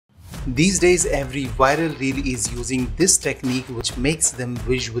These days, every viral reel is using this technique, which makes them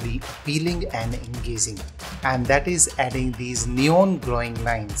visually appealing and engaging, and that is adding these neon glowing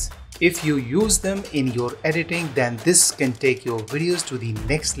lines. If you use them in your editing, then this can take your videos to the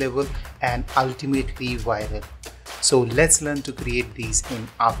next level and ultimately viral. So let's learn to create these in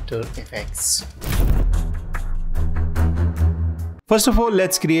After Effects. First of all,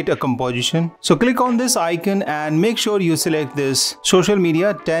 let's create a composition. So click on this icon and make sure you select this social media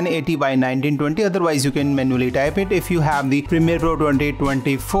 1080 by 1920. Otherwise, you can manually type it. If you have the Premiere Pro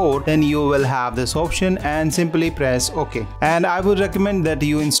 2024, then you will have this option and simply press OK. And I would recommend that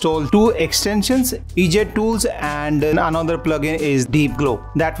you install two extensions, EJ Tools, and another plugin is Deep Glow.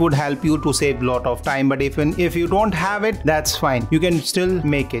 That would help you to save a lot of time. But if you don't have it, that's fine. You can still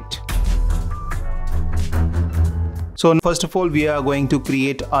make it. So first of all, we are going to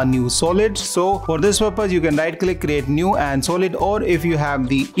create a new solid. So for this purpose, you can right click, create new and solid, or if you have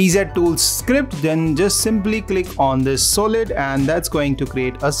the EZ Tools script, then just simply click on this solid and that's going to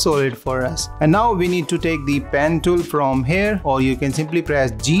create a solid for us. And now we need to take the pen tool from here, or you can simply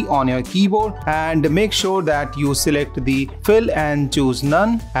press G on your keyboard and make sure that you select the fill and choose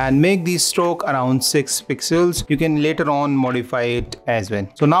none and make the stroke around 6 pixels. You can later on modify it as well.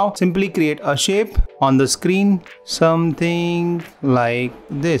 So now simply create a shape on the screen, something like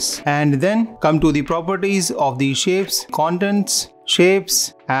this, and then come to the properties of the shapes, contents,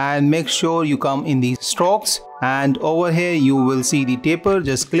 shapes, and make sure you come in these strokes, and over here you will see the taper.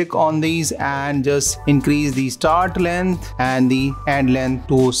 Just click on these and just increase the start length and the end length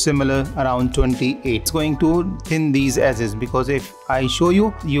to similar around 28. It's going to thin these edges, because if I show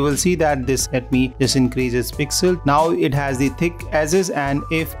you, you will see that this, let me just increase its pixel. Now it has the thick edges, and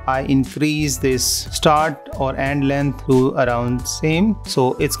if I increase this start or end length to around same,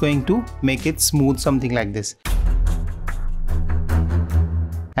 so it's going to make it smooth, something like this.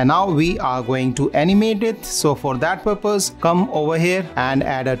 And now we are going to animate it. So for that purpose, come over here and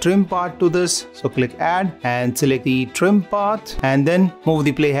add a trim path to this. So click add and select the trim path, and then move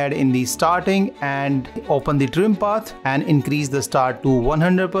the playhead in the starting and open the trim path and increase the start to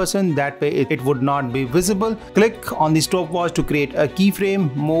 100%. That way it would not be visible. Click on the stopwatch to create a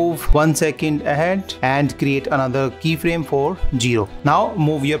keyframe, move 1 second ahead and create another keyframe for 0. Now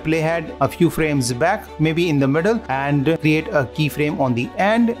move your playhead a few frames back, maybe in the middle, and create a keyframe on the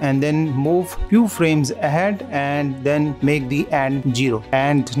end, and then move few frames ahead and then make the end 0.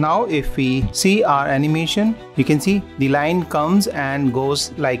 And now if we see our animation, you can see the line comes and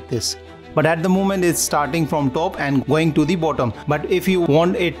goes like this. But at the moment it's starting from top and going to the bottom. But if you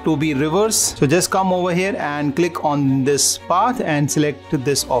want it to be reverse, so just come over here and click on this path and select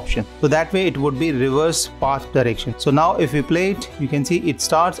this option. So that way it would be reverse path direction. So now if we play it, you can see it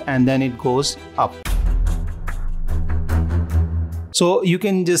starts and then it goes up. So you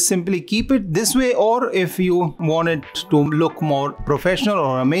can just simply keep it this way, or if you want it to look more professional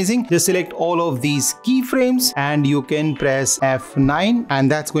or amazing, just select all of these keyframes and you can press F9, and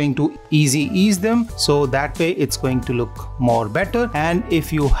that's going to ease them. So that way it's going to look more better. And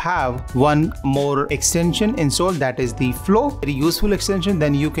if you have one more extension installed, that is the flow, very useful extension,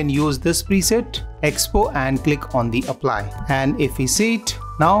 then you can use this preset Expo and click on the apply. And if we see it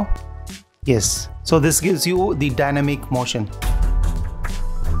now, yes, so this gives you the dynamic motion.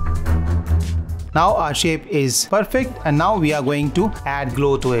 Now our shape is perfect, and now we are going to add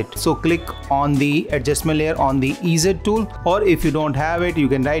glow to it. So click on the adjustment layer on the EZ tool, or if you don't have it, you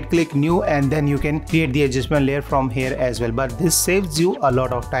can right click new and then you can create the adjustment layer from here as well. But this saves you a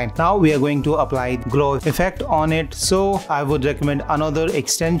lot of time. Now we are going to apply glow effect on it. So I would recommend another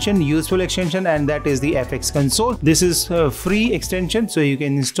extension, useful extension, and that is the FX console. This is a free extension, so you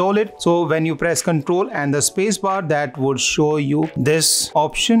can install it. So when you press Ctrl and the space bar, that would show you this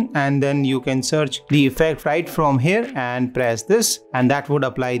option, and then you can search the effect right from here and press this, and that would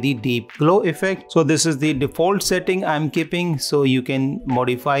apply the deep glow effect. So this is the default setting I'm keeping, so you can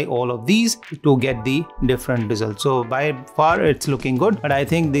modify all of these to get the different results. So by far it's looking good, but I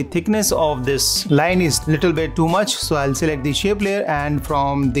think the thickness of this line is little bit too much, so I'll select the shape layer, and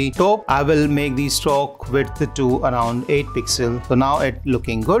from the top I will make the stroke width to around 8 pixels. So now it's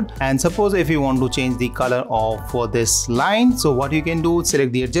looking good. And suppose if you want to change the color of for this line, so what you can do,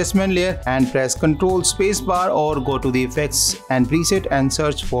 select the adjustment layer and press press Ctrl spacebar or go to the effects and preset and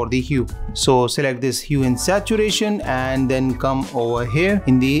search for the hue. So select this hue in saturation and then come over here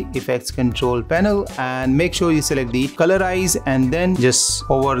in the effects control panel and make sure you select the colorize and then just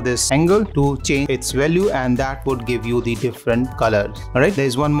hover this angle to change its value, and that would give you the different colors. Alright, there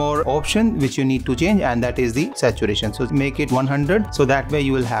is one more option which you need to change, and that is the saturation. So make it 100 so that way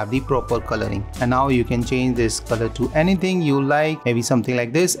you will have the proper coloring. And now you can change this color to anything you like, maybe something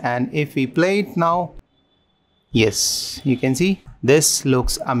like this. And if we play it now, yes, you can see this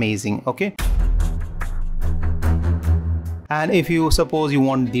looks amazing. Okay. And if you suppose you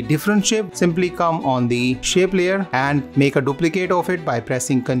want the different shape, simply come on the shape layer and make a duplicate of it by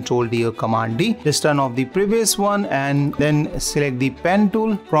pressing Ctrl D or Command D. Just turn off the previous one and then select the pen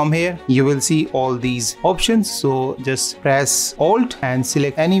tool. From here you will see all these options, so just press Alt and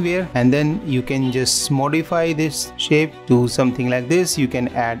select anywhere, and then you can just modify this shape to something like this. You can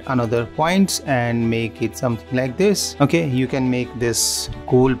add another points and make it something like this. Okay, you can make this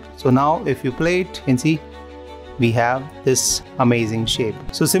cool. So now if you play it, you can see we have this amazing shape.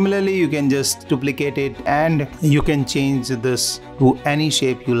 So similarly you can just duplicate it and you can change this to any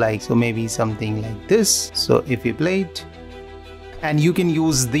shape you like, so maybe something like this. So if you play it, and you can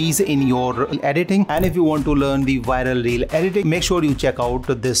use these in your editing. And if you want to learn the viral reel editing, make sure you check out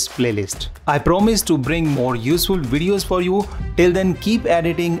this playlist. I promise to bring more useful videos for you. Till then, keep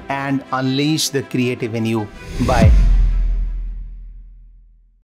editing and unleash the creative in you. Bye.